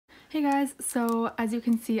Hey guys, so as you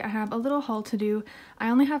can see I have a little haul to do. I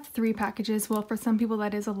only have 3 packages. Well, for some people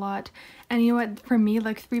that is a lot, and you know what, for me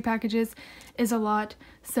like 3 packages is a lot,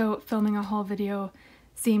 so filming a haul video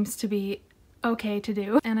seems to be okay to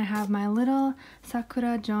do. And I have my little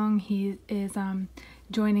Sakura Jong. He is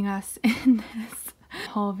joining us in this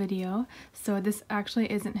haul video. So this actually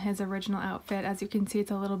isn't his original outfit. As you can see, it's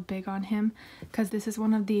a little big on him because this is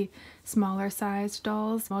one of the smaller sized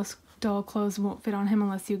dolls. Most doll clothes won't fit on him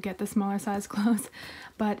unless you get the smaller size clothes,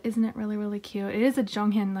 but isn't it really cute? It is a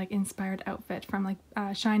Jonghyun like inspired outfit from like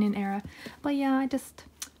Shine-In era, but yeah, I just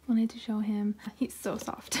wanted to show him. He's so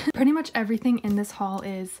soft. Pretty much everything in this haul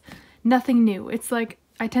is nothing new. It's like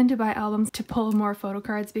I tend to buy albums to pull more photo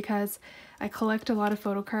cards because I collect a lot of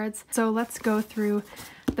photo cards. So let's go through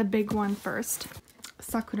the big one first.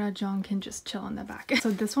 Sakura Jong can just chill in the back. So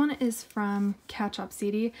this one is from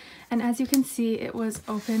catchopcd, and as you can see, it was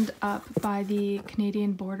opened up by the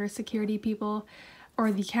Canadian Border Security people,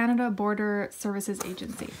 or the Canada Border Services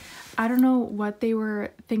Agency. I don't know what they were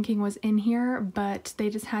thinking was in here, but they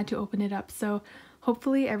just had to open it up. So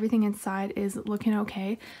hopefully everything inside is looking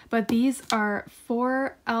okay. But these are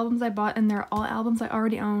 4 albums I bought, and they're all albums I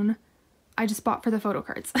already own. I just bought for the photo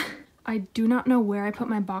cards. I do not know where I put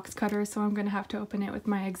my box cutter, so I'm gonna have to open it with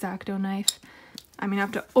my X-Acto knife. I mean, I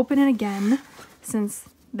have to open it again since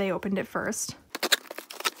they opened it first.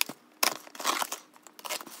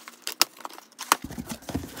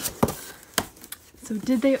 So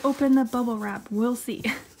did they open the bubble wrap? We'll see.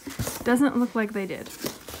 Doesn't look like they did.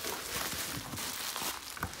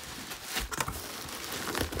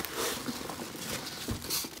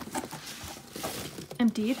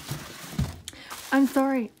 Emptied. I'm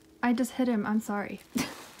sorry. I just hit him. I'm sorry.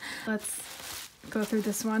 Let's go through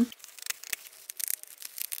this one.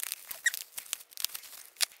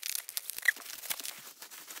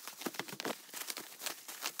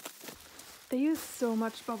 They use so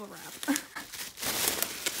much bubble wrap.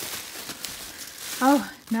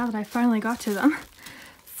 Oh, now that I finally got to them.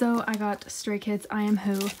 So I got Stray Kids, I Am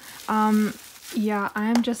Who. Yeah,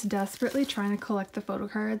 I'm just desperately trying to collect the photo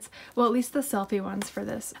cards. Well, at least the selfie ones for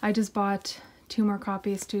this. I just bought 2 more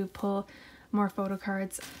copies to pull more photo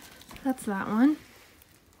cards. That's that one.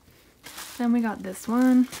 Then we got this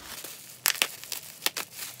one.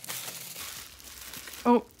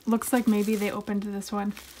 Oh, looks like maybe they opened this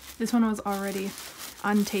one. This one was already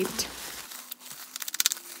untaped.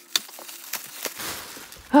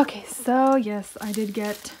 Okay, so yes, I did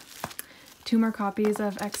get 2 more copies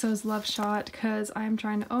of EXO's Love Shot because I'm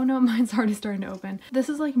trying to— oh no, mine's already starting to open. This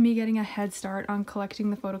is like me getting a head start on collecting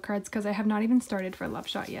the photo cards because I have not even started for Love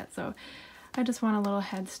Shot yet, so I just want a little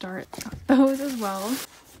head start. Got those as well.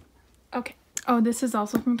 Okay. Oh, this is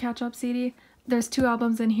also from catchopcd. There's 2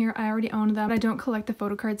 albums in here. I already own them, but I don't collect the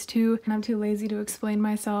photo cards too, and I'm too lazy to explain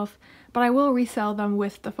myself, but I will resell them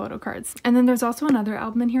with the photo cards. And then there's also another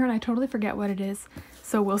album in here, and I totally forget what it is,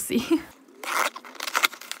 so we'll see.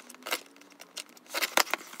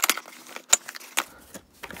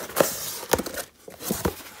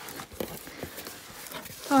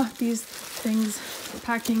 Oh, these things,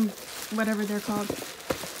 packing, whatever they're called.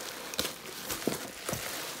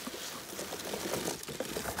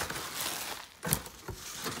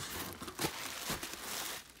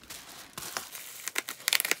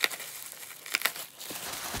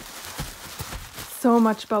 So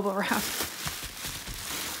much bubble wrap.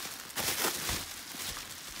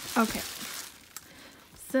 Okay.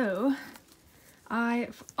 So,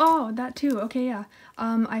 oh, that too. Okay, yeah.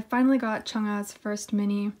 I finally got Chungha's first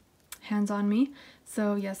mini Hands on Me.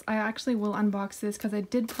 So yes, I actually will unbox this because I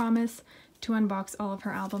did promise to unbox all of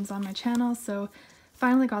her albums on my channel. So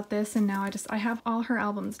finally got this, and now I have all her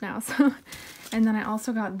albums now. So, and then I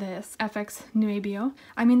also got this FX mwave.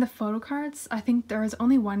 I mean, the photo cards, I think there is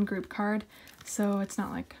only 1 group card, so it's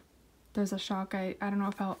not like there's a shock. I don't know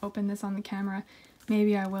if I'll open this on the camera.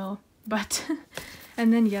 Maybe I will, but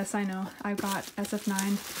and then yes, I know I got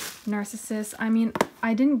SF9 Narcissus. I mean,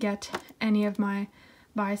 I didn't get any of my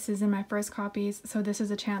biases in my first copies, so this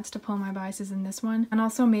is a chance to pull my biases in this one, and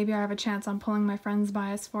also maybe I have a chance on pulling my friend's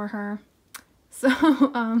bias for her. So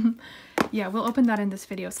yeah, we'll open that in this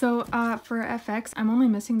video. So for FX, I'm only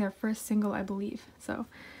missing their first single, I believe, so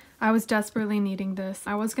I was desperately needing this.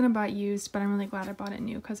 I was gonna buy it used, but I'm really glad I bought it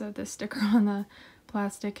new because of this sticker on the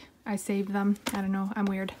plastic. I saved them. I don't know, I'm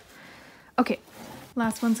weird. Okay,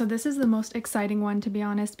 last one. So this is the most exciting one, to be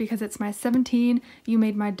honest, because it's my 17 You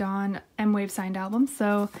Made My Dawn mwave signed album,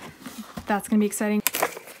 so that's gonna be exciting.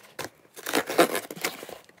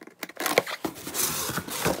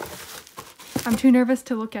 I'm too nervous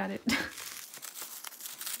to look at it.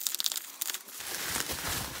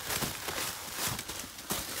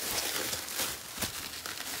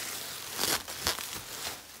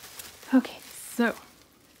 Okay, so,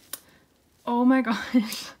 oh my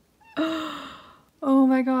gosh. Oh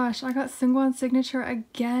my gosh, I got Seungwon's signature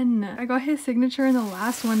again. I got his signature in the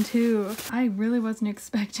last one too. I really wasn't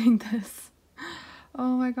expecting this.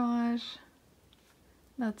 Oh my gosh.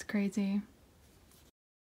 That's crazy.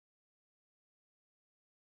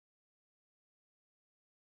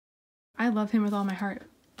 I love him with all my heart.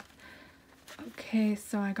 Okay,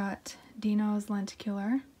 so I got Dino's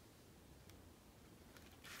lenticular.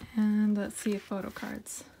 And let's see photo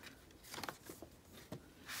cards.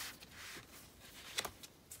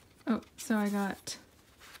 Oh, so I got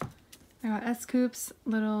Scoop's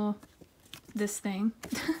little this thing.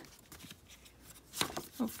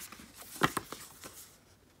 Oh.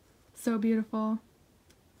 So beautiful.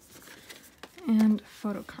 And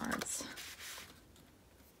photo cards.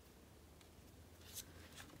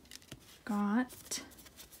 Got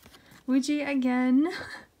Wooji again.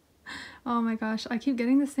 Oh my gosh, I keep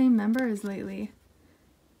getting the same members lately.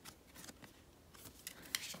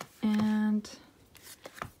 And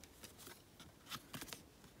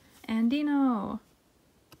Dino.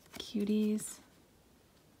 Cuties.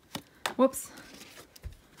 Whoops.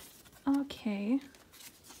 Okay.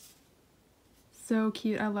 So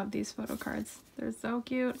cute. I love these photo cards. They're so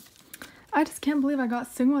cute. I just can't believe I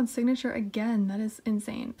got Seungwon's signature again. That is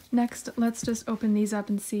insane. Next, let's just open these up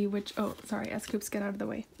and see which... Oh, sorry. S-Coops, get out of the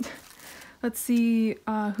way. Let's see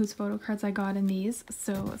whose photo cards I got in these.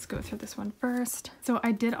 So let's go through this one first. So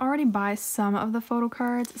I did already buy some of the photo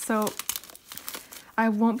cards, so I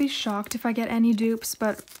won't be shocked if I get any dupes,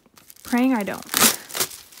 but praying I don't.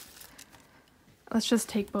 Let's just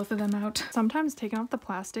take both of them out. Sometimes taking off the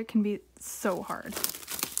plastic can be so hard.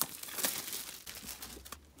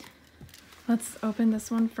 Let's open this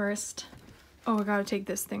one first. Oh, I gotta take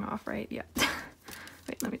this thing off, right? Yeah.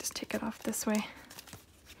 Wait, let me just take it off this way.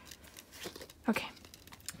 Okay.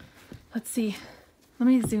 Let's see. Let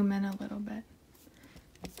me zoom in a little bit.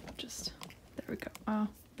 Just, there we go. Oh,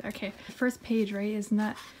 okay. First page, right? Isn't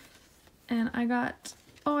that? And I got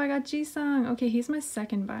Jisung. Okay, he's my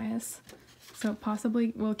second bias. So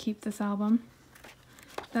possibly we'll keep this album.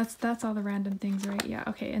 That's all the random things, right? Yeah,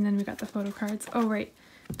 okay. And then we got the photo cards. Oh, right.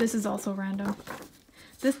 This is also random.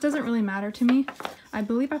 This doesn't really matter to me. I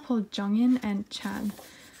believe I pulled Jungin and Chan.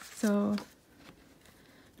 So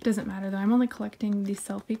it doesn't matter though. I'm only collecting these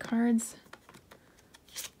selfie cards.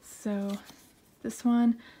 So this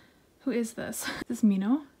one, who is this? Is this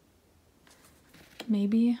Mino?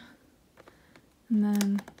 Maybe. And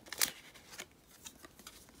then,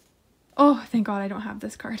 oh, thank God I don't have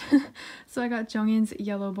this card. So I got Jungin's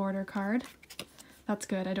yellow border card. That's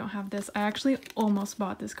good. I don't have this. I actually almost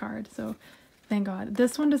bought this card, so thank God.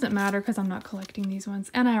 This one doesn't matter because I'm not collecting these ones,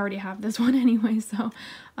 and I already have this one anyway, so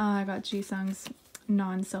I got Jisung's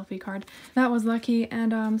non-selfie card. That was lucky,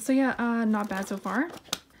 and so yeah, not bad so far.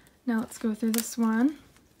 Now let's go through this one.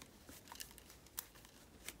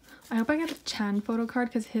 I hope I get a Chan photo card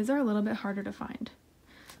because his are a little bit harder to find.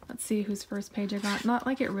 Let's see whose first page I got. Not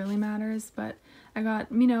like it really matters, but I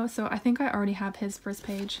got Mino, so I think I already have his first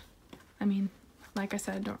page. I mean, like I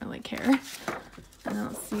said, I don't really care. And then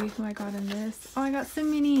let's see who I got in this. Oh, I got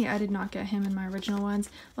Seungmin. I did not get him in my original ones.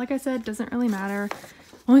 Like I said, doesn't really matter.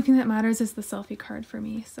 Only thing that matters is the selfie card for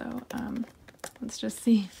me. So let's just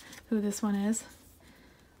see who this one is.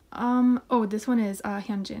 Oh, this one is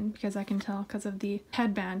Hyunjin, because I can tell because of the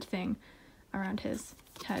headband thing around his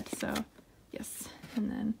head. So yes,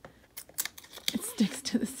 and then it sticks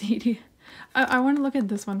to the CD. I want to look at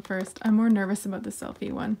this one first. I'm more nervous about the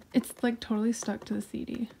selfie one. It's like totally stuck to the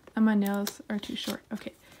CD and my nails are too short.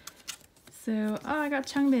 Okay, so oh, I got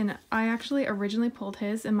Changbin. I actually originally pulled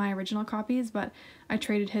his in my original copies, but I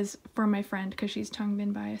traded his for my friend because she's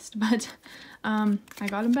Changbin biased, but I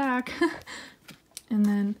got him back. And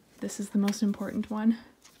then this is the most important one.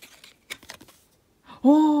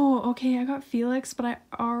 Oh, okay, I got Felix, but I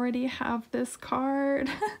already have this card.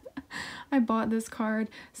 I bought this card.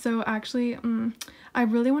 So actually, I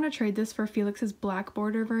really want to trade this for Felix's black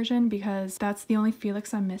border version because that's the only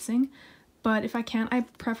Felix I'm missing. But if I can't, I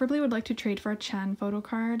preferably would like to trade for a Chan photo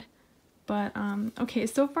card. But okay,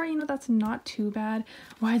 so far, you know, that's not too bad.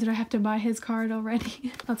 Why did I have to buy his card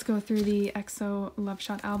already? Let's go through the EXO Love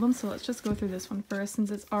Shot album. So let's just go through this one first since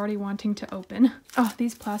it's already wanting to open. Oh,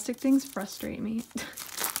 these plastic things frustrate me.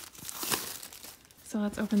 So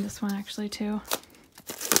let's open this one actually too.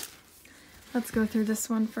 Let's go through this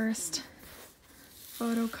one first.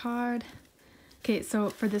 Photo card. Okay, so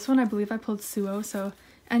for this one, I believe I pulled Suo, so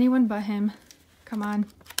anyone but him. Come on.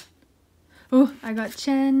 Oh, I got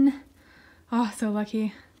Chen. Oh, so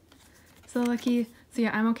lucky. So lucky. So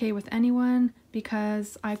yeah, I'm okay with anyone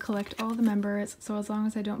because I collect all the members, so as long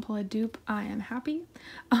as I don't pull a dupe, I am happy.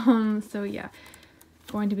 So yeah,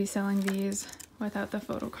 going to be selling these without the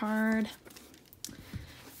photo card.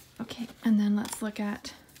 Okay, and then let's look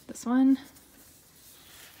at this one.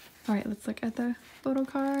 All right, let's look at the photo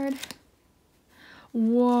card.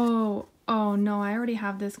 Whoa, oh no, I already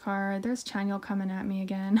have this card. There's Chanyeol coming at me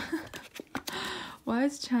again. Why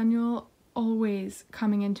is Chanyeol always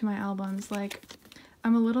coming into my albums? Like,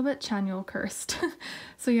 I'm a little bit Chanyeol cursed.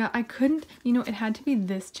 So yeah, I couldn't, you know, it had to be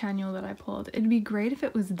this Chanyeol that I pulled. It'd be great if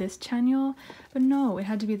it was this Chanyeol, but no, it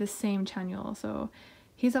had to be the same Chanyeol. So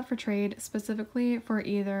he's up for trade specifically for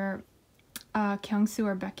either Kyungsu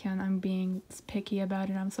or Baekhyun. I'm being picky about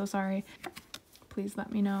it, I'm so sorry. Please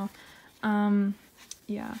let me know.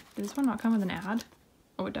 Yeah, does this one not come with an ad?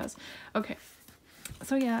 Oh, it does. Okay,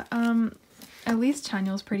 so yeah, at least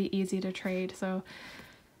Chanyeol's pretty easy to trade, so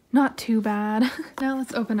not too bad. Now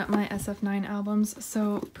let's open up my SF9 albums.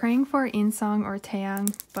 So praying for Insong or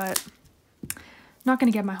Taeyang, but not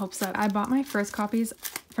gonna get my hopes up. I bought my first copies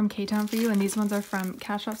from K-Town for You, and these ones are from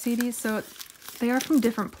catchopcd, so they are from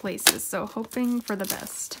different places, so hoping for the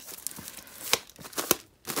best.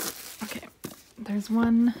 Okay, there's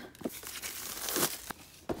one.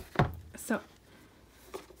 So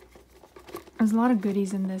there's a lot of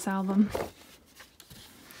goodies in this album.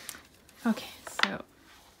 Okay, so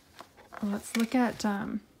let's look at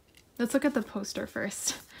the poster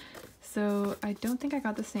first. So I don't think I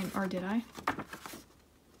got the same, or did I?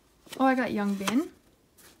 Oh, I got Youngbin.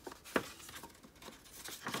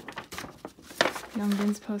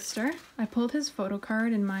 Youngbin's poster. I pulled his photo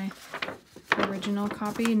card in my original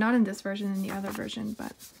copy, not in this version, in the other version,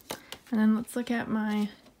 but. And then let's look at my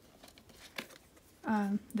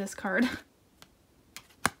this card.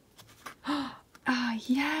 Ah,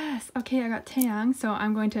 yes! Okay, I got Taeyang, so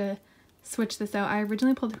I'm going to switch this out. I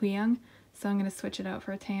originally pulled Huyoung, so I'm going to switch it out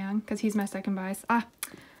for Taeyang, because he's my second bias. Ah!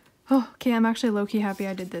 Oh, okay, I'm actually low-key happy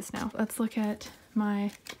I did this now. Let's look at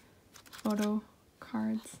my photo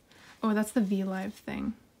cards. Oh, that's the V-Live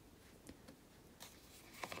thing.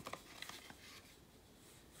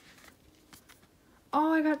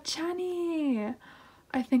 Oh, I got Chani!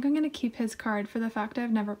 I think I'm going to keep his card for the fact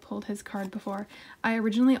I've never pulled his card before. I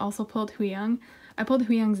originally also pulled Huyoung. I pulled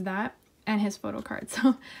Huyoung's that and his photo card,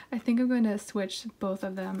 so I think I'm going to switch both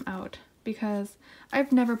of them out because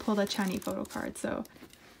I've never pulled a Chani photo card, so.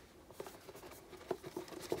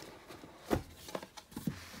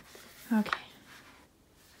 Okay.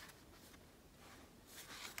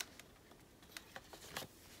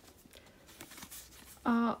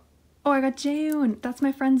 Oh, I got Jaehoon. That's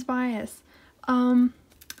my friend's bias.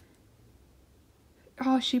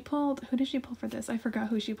 Oh, she pulled, who did she pull for this? I forgot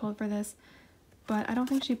who she pulled for this, but I don't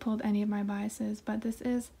think she pulled any of my biases, but this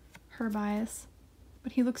is her bias.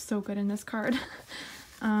 But he looks so good in this card.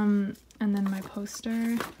 And then my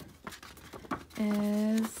poster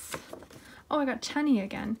is, oh, I got Chani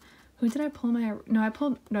again. Who did I pull my, no, I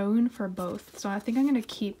pulled Roon for both, so I think I'm gonna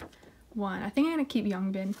keep one. I think I'm gonna keep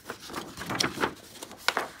Youngbin.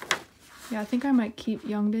 Yeah, I think I might keep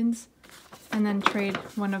Youngbin's and then trade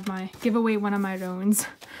one of my, give away one of my Roons.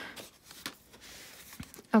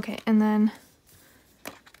 Okay, and then,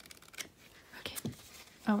 okay,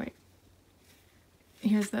 oh wait.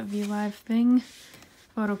 Here's the V-Live thing,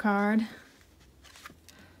 photo card.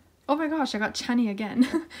 Oh my gosh, I got Chani again.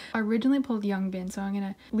 I originally pulled Youngbin, so I'm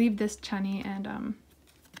gonna leave this Chani and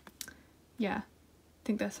yeah, I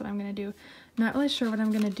think that's what I'm gonna do. Not really sure what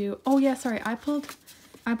I'm gonna do. Oh yeah, sorry, I pulled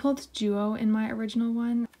Juho in my original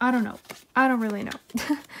one. I don't know. I don't really know.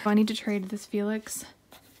 I need to trade this Felix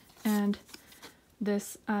and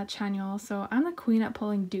this Chanyeol, so I'm the queen at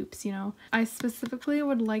pulling dupes, you know. I specifically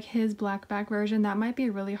would like his black back version. That might be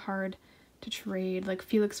really hard to trade, like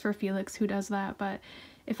Felix for Felix, who does that? But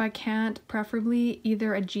if I can't, preferably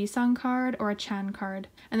either a Jisung card or a Chan card.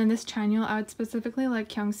 And then this Chanyeol, I would specifically like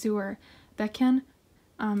Kyungsu or Baekhyun,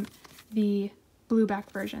 the blue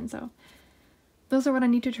back version. So those are what I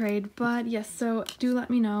need to trade, but yes, so do let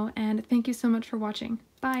me know, and thank you so much for watching.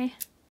 Bye!